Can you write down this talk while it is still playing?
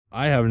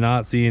I have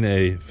not seen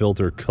a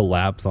filter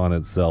collapse on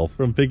itself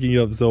from picking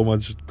up so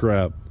much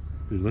crap.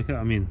 Dude, look at,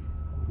 I mean,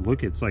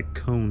 look, it's like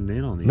coned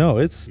in on the No,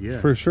 inside.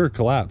 it's for sure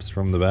collapsed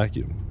from the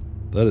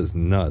vacuum. That is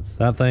nuts.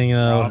 That thing,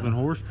 Robbing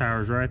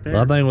horsepower's right there.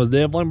 that thing was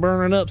definitely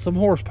burning up some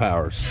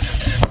horsepowers.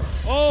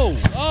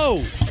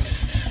 Oh!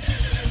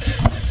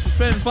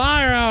 Spitting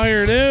fire out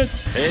here, dude.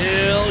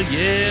 Hell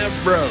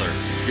yeah, brother.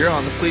 You're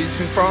on the Cleetus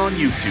McFarland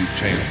YouTube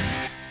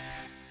channel.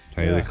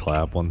 Can I get a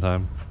clap one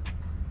time?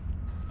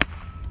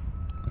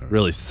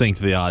 Really synced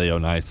the audio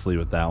nicely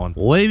with that one.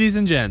 Ladies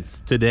and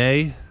gents,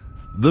 today,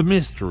 the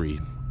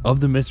mystery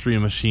of the mystery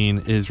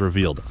machine is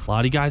revealed. A lot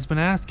of you guys been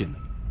asking,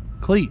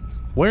 Cleet,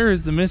 where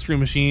is the mystery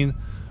machine?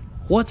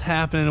 What's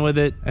happening with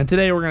it? And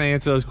today we're gonna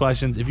answer those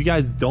questions. If you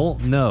guys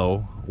don't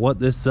know what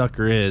this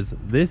sucker is,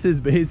 this is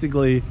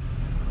basically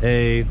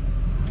a,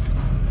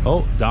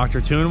 oh,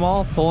 Dr.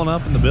 Tunemal pulling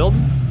up in the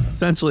building.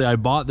 Essentially, I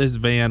bought this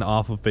van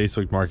off of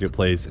Facebook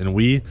Marketplace and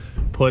we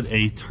put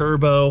a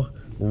turbo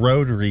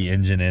rotary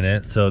engine in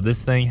it. So this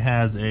thing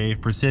has a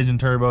precision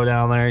turbo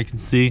down there. You can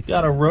see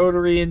got a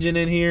rotary engine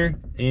in here,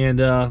 and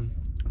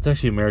it's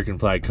actually American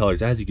flag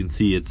colors. As you can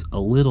see, it's a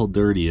little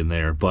dirty in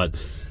there, but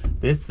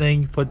this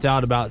thing puts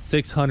out about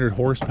 600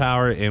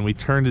 horsepower, and we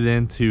turned it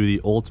into the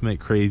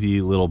ultimate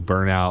crazy little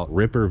burnout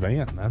ripper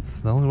van. That's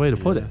the only way to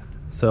put it.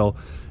 So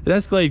it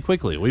escalated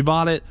quickly. We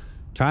bought it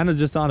kind of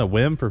just on a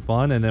whim for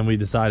fun, and then we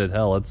decided,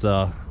 hell, let's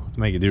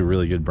make it do a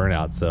really good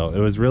burnout. So it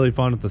was really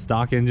fun with the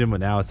stock engine,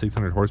 but now it's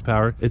 600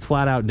 horsepower. It's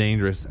flat out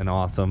dangerous and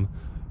awesome,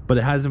 but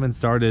it hasn't been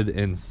started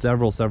in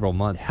several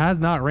months. It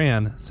has not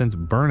ran since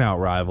Burnout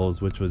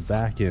Rivals, which was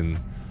back in,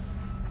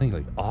 I think,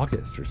 like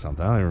August or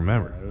something. I don't even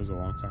remember. Yeah, it was a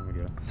long time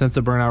ago. Since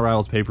the Burnout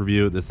Rivals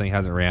pay-per-view, this thing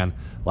hasn't ran.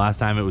 Last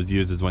time it was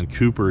used is when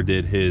Cooper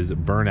did his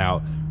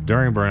burnout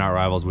during Burnout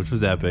Rivals, which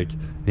was epic.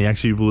 He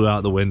actually blew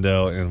out the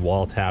window and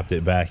wall tapped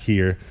it back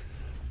here.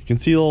 You can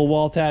see a little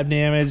wall tap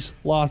damage,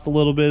 lost a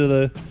little bit of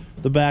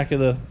the back of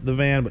the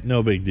van, but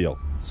no big deal.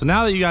 So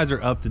now that you guys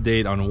are up to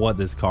date on what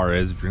this car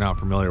is, if you're not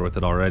familiar with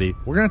it already,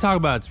 we're gonna talk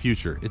about its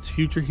future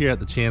here at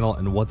the channel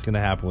and what's gonna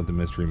happen with the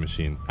mystery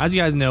machine. As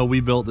you guys know,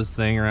 we built this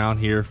thing around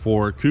here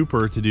for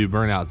Cooper to do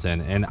burnouts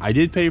in, and I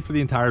did pay for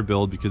the entire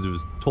build because it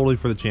was totally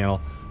for the channel.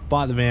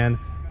 Bought the van,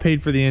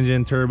 paid for the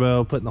engine,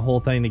 turbo, putting the whole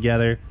thing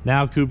together.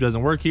 Now Coop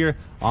doesn't work here,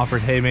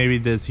 offered, hey, maybe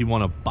does he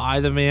wanna buy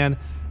the van?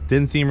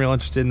 Didn't seem real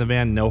interested in the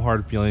van, no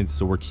hard feelings,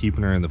 so we're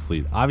keeping her in the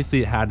fleet.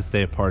 Obviously, it had to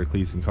stay a part of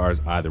Cleetus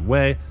Cars either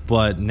way,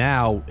 but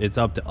now it's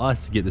up to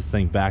us to get this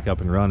thing back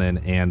up and running,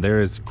 and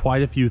there is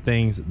quite a few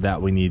things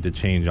that we need to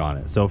change on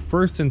it. So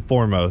first and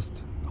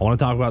foremost, I want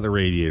to talk about the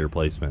radiator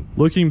placement.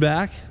 Looking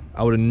back,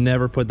 I would have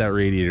never put that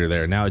radiator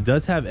there. Now it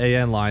does have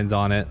AN lines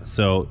on it,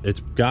 so it's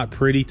got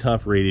pretty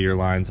tough radiator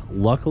lines.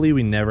 Luckily,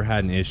 we never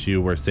had an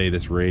issue where, say,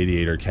 this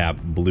radiator cap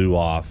blew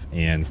off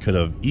and could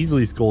have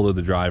easily scolded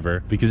the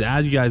driver, because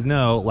as you guys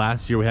know,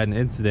 last year we had an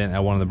incident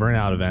at one of the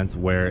burnout events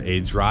where a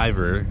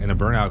driver in a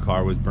burnout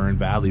car was burned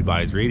badly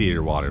by his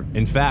radiator water.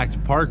 In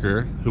fact,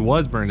 Parker, who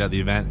was burned at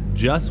the event,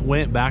 just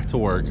went back to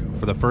work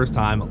for the first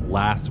time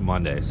last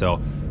Monday. So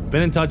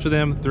been in touch with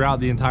him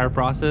throughout the entire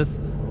process.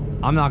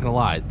 I'm not gonna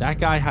lie, that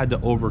guy had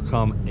to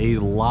overcome a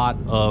lot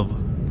of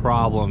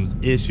problems,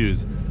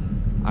 issues.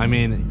 I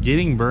mean,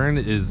 getting burned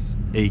is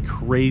a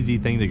crazy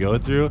thing to go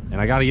through,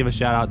 and I gotta give a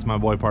shout out to my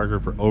boy Parker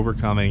for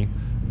overcoming,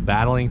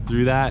 battling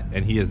through that,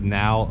 and he is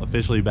now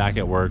officially back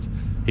at work.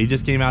 He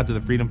just came out to the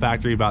Freedom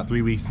Factory about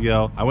 3 weeks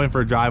ago. I went for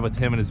a drive with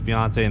him and his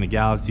fiance in the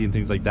Galaxy and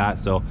things like that,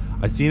 so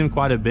I've seen him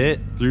quite a bit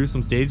through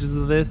some stages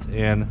of this,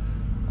 and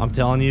I'm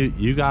telling you,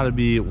 you gotta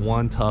be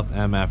one tough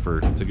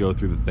MFer to go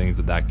through the things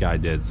that that guy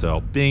did.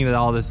 So being that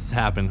all this has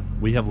happened,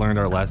 we have learned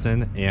our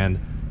lesson, and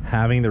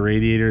having the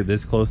radiator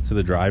this close to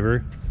the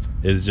driver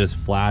is just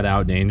flat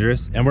out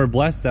dangerous. And we're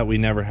blessed that we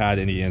never had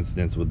any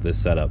incidents with this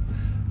setup.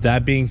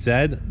 That being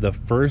said, the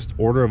first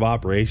order of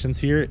operations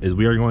here is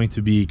we are going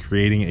to be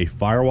creating a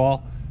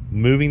firewall,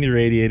 moving the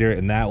radiator,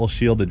 and that will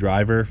shield the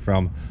driver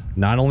from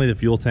not only the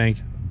fuel tank,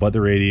 but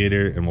the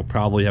radiator, and we'll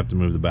probably have to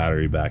move the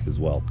battery back as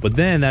well. But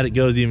then that it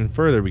goes even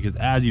further, because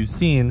as you've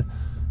seen,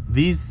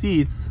 these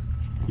seats,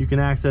 you can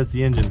access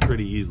the engine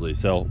pretty easily.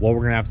 So what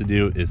we're gonna have to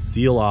do is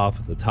seal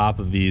off the top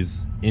of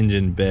these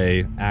engine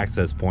bay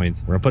access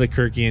points. We're gonna put a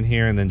Kirky in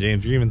here, and then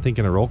James, you're even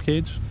thinking a roll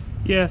cage?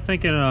 Yeah,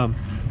 thinking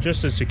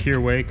just a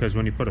secure way, because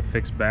when you put a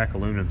fixed back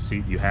aluminum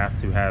seat, you have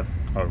to have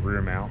a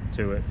rear mount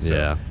to it. So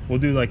yeah, we'll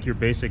do like your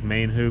basic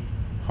main hoop,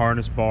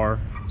 harness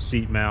bar,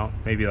 seat mount,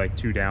 maybe like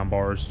 2 down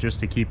bars, just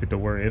to keep it to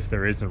where if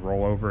there is a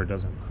rollover, it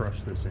doesn't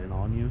crush this in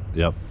on you.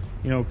 Yep.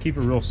 You know, keep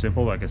it real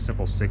simple, like a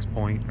simple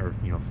 6-point or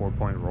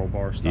 4-point roll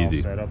bar style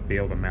setup. Be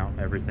able to mount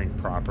everything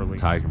properly.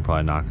 Ty can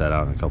probably knock that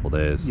out in a couple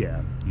days.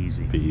 Yeah,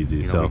 easy. Be easy.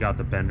 You know, so we got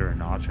the bender and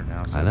notcher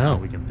now, so I know now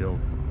we can build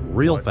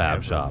real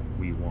fab shop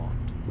we want.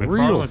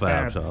 Real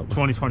fab shop.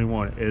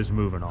 2021 is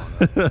moving on.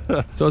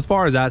 So as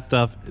far as that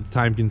stuff, it's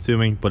time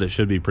consuming, but it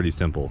should be pretty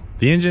simple.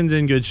 The engine's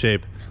in good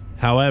shape.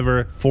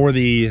 However, for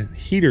the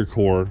heater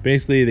core,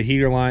 basically the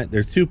heater line,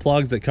 there's 2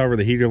 plugs that cover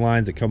the heater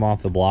lines that come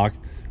off the block.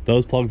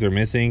 Those plugs are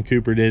missing.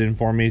 Cooper did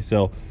inform me,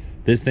 so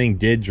This thing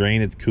did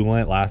drain its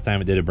coolant last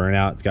time it did a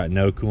burnout. It's got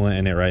no coolant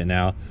in it right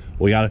now.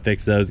 We got to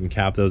fix those and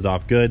cap those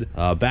off good.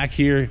 Back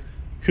here,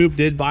 Coop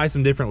did buy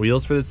some different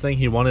wheels for this thing.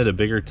 He wanted a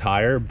bigger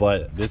tire,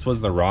 but this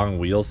was the wrong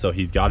wheel, so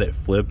he's got it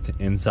flipped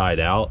inside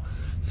out.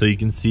 So you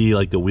can see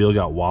like the wheel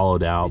got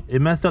wallowed out.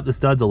 It messed up the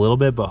studs a little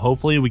bit, but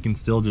hopefully we can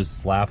still just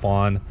slap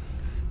on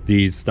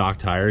these stock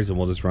tires and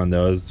we'll just run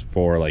those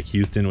for like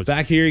Houston.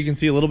 Back here you can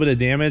see a little bit of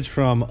damage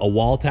from a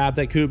wall tap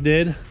that Coop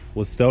did.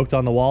 Was stoked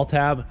on the wall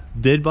tab,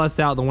 did bust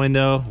out the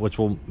window, which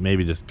we'll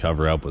maybe just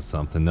cover up with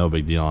something. No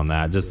big deal on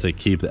that, just to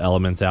keep the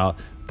elements out.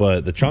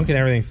 But the trunk and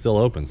everything's still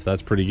open, so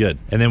that's pretty good.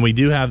 And then we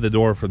do have the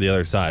door for the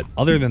other side.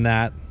 Other than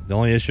that, the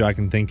only issue I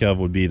can think of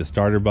would be the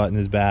starter button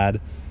is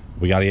bad.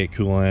 We got to get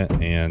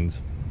coolant, and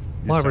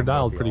we'll have her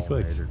dialed pretty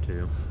quick.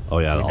 Too. Oh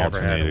yeah, the we never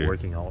alternator. had a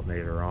working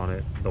alternator on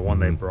it. The one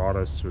they brought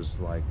us was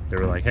like, they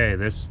were like, hey,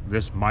 this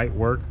might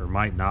work or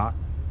might not.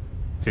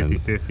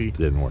 50-50.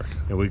 Didn't work.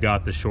 And we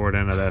got the short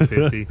end of that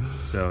 50,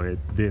 so it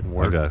didn't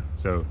work. Okay.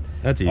 So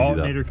that's easy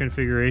alternator though.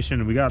 configuration,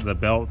 and we got the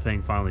belt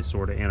thing finally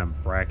sorted in a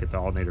bracket. The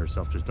alternator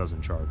itself just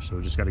doesn't charge, so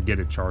we just got to get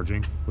it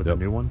charging with the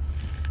new one.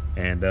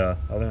 And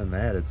other than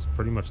that, it's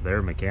pretty much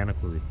there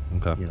mechanically.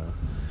 Okay. You know,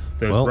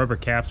 those rubber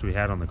caps we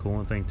had on the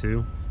coolant thing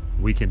too,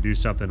 we can do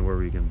something where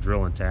we can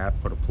drill and tap,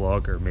 put a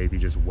plug, or maybe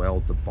just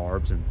weld the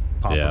barbs and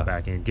pop it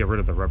back in, get rid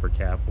of the rubber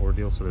cap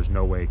ordeal, so there's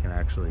no way it can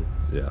actually,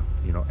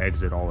 you know,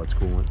 exit all its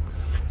coolant.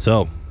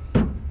 So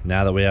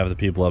now that we have the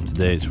people up to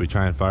date, should we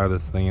try and fire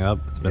this thing up?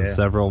 It's been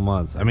several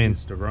months. I mean,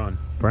 to run.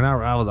 Burnout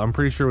Rivals, I'm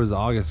pretty sure it was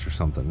August or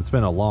something. It's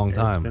been a long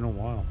time. It's been a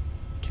while.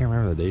 Can't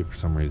remember the date for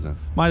some reason.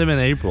 Might have been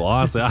April,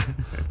 honestly.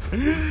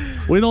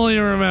 We don't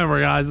even remember,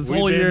 guys. This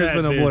whole year has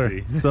been a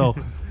blur. So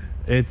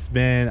it's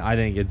been, I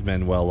think it's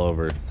been well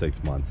over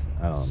 6 months.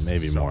 I don't know,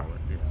 maybe more.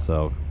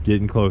 So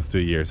getting close to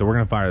a year. So we're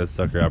gonna fire this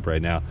sucker up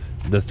right now.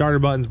 The starter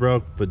button's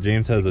broke, but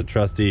James has a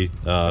trusty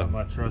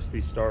my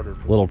trusty starter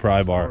little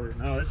pry bar.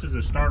 No, this is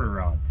a starter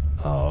rod.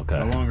 Oh, okay.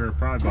 No longer a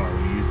pry bar.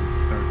 We use it to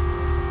start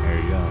stuff.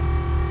 There you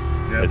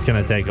go. It's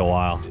gonna take a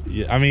while.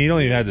 I mean, you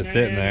don't even have to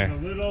sit in there. A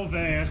little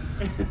van.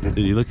 Dude,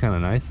 you look kind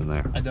of nice in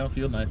there. I don't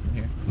feel nice in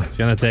here. It's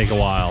gonna take a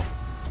while.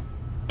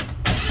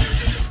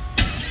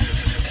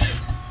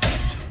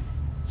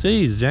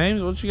 Jeez,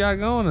 James, what you got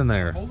going in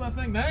there? Hold that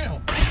thing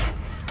down.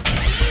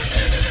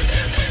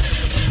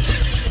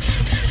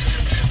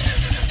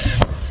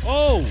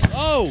 Oh,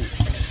 oh!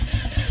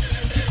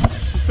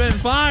 It's been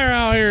fire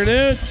out here,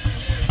 dude.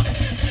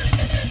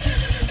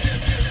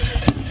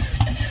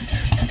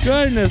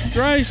 Goodness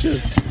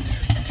gracious.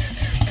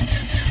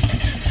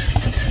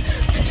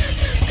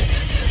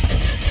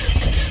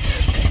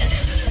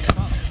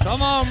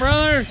 Come on,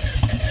 brother.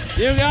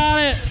 You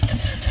got it.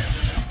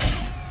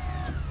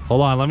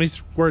 Hold on, let me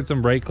squirt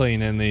some brake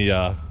clean in the,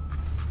 let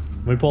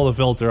me pull the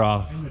filter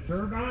off. In the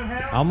turbine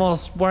house? I'm gonna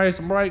spray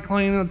some brake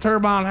clean in the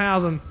turbine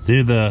housing.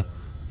 Dude, the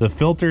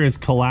filter is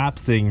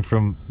collapsing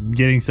from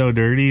getting so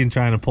dirty and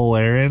trying to pull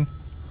air in.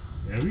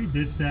 Yeah, we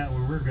ditched that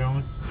where we're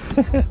going.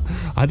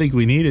 I think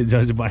we need it,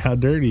 judging by how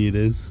dirty it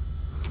is.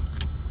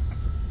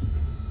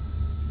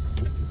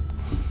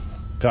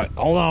 Okay,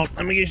 hold on,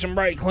 let me get some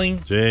brake clean.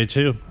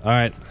 J2, all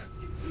right.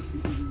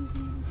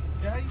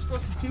 Yeah, how are you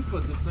supposed to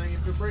two-foot this thing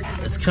if you're breaking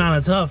it? It's kind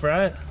of tough,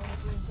 right?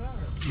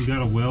 You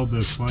gotta weld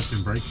the clutch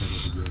and brake pedal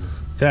together.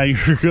 Yeah,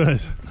 you're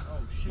good. Oh,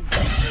 shoot.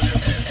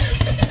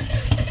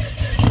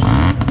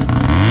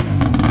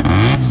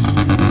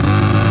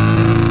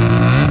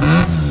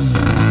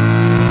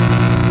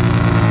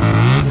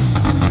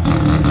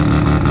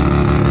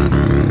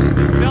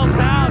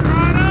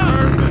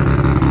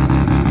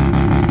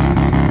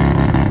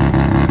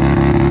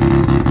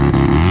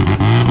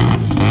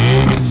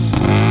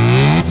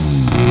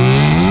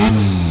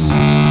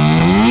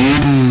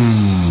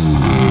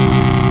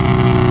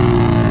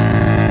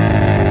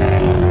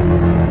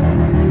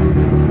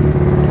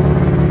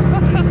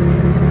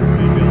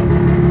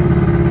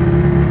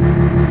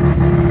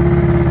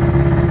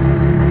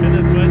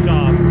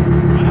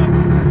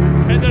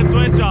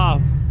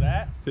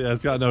 Yeah,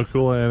 it's got no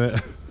coolant in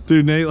it.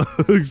 Dude, Nate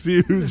looks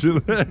huge in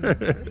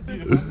there.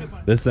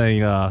 This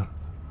thing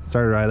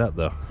started right up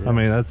though. Yeah. I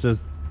mean, that's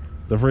just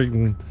the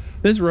freaking,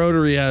 this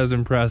Rotary has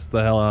impressed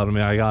the hell out of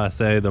me, I gotta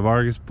say. The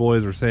Vargas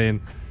boys were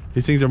saying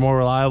these things are more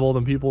reliable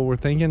than people were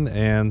thinking,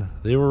 and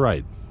they were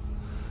right.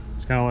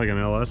 It's kind of like an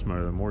LS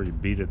motor. The more you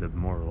beat it, the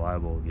more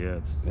reliable it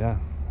gets. Yeah,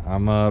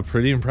 I'm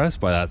pretty impressed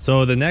by that.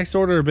 So the next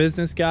order of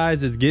business,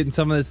 guys, is getting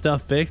some of this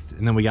stuff fixed,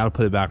 and then we got to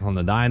put it back on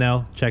the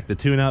dyno, check the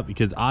tune-up,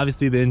 because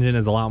obviously the engine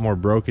is a lot more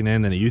broken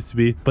in than it used to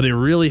be, but it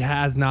really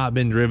has not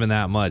been driven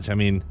that much. I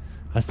mean,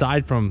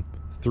 aside from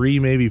 3,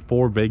 maybe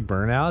 4 big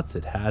burnouts,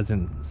 it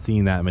hasn't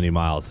seen that many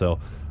miles. So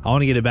I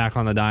want to get it back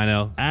on the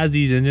dyno. As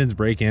these engines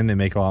break in, they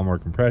make a lot more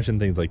compression,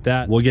 things like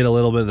that. We'll get a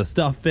little bit of the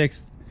stuff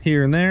fixed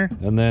here and there,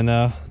 and then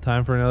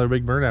time for another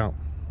big burnout.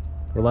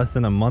 We're less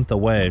than a month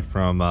away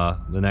from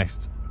the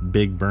next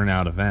big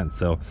burnout event.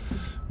 So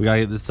we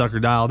gotta get this sucker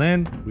dialed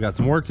in. We got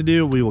some work to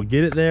do. We will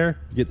get it there,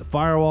 get the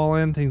firewall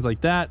in, things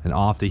like that, and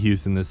off to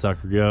Houston this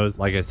sucker goes.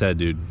 Like I said,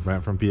 dude,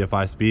 Brent from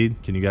PFI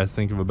Speed, can you guys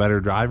think of a better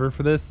driver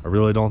for this? I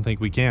really don't think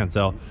we can.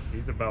 So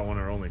he's about one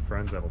of our only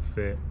friends that'll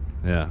fit.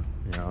 Yeah,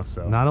 you know,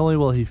 so not only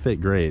will he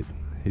fit great,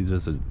 he's a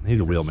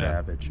wheel man.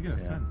 Savage. He's gonna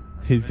send.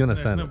 He's gonna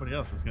send. There's nobody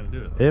else that's gonna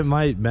do it. It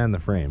might bend the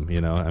frame,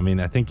 you know. I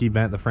mean, I think he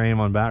bent the frame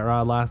on Bat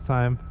Rod last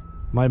time.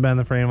 Might bend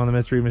the frame on the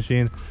Mystery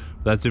Machine.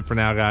 That's it for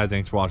now, guys.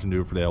 Thanks for watching.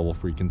 Do it for Dale. We'll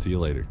freaking see you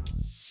later.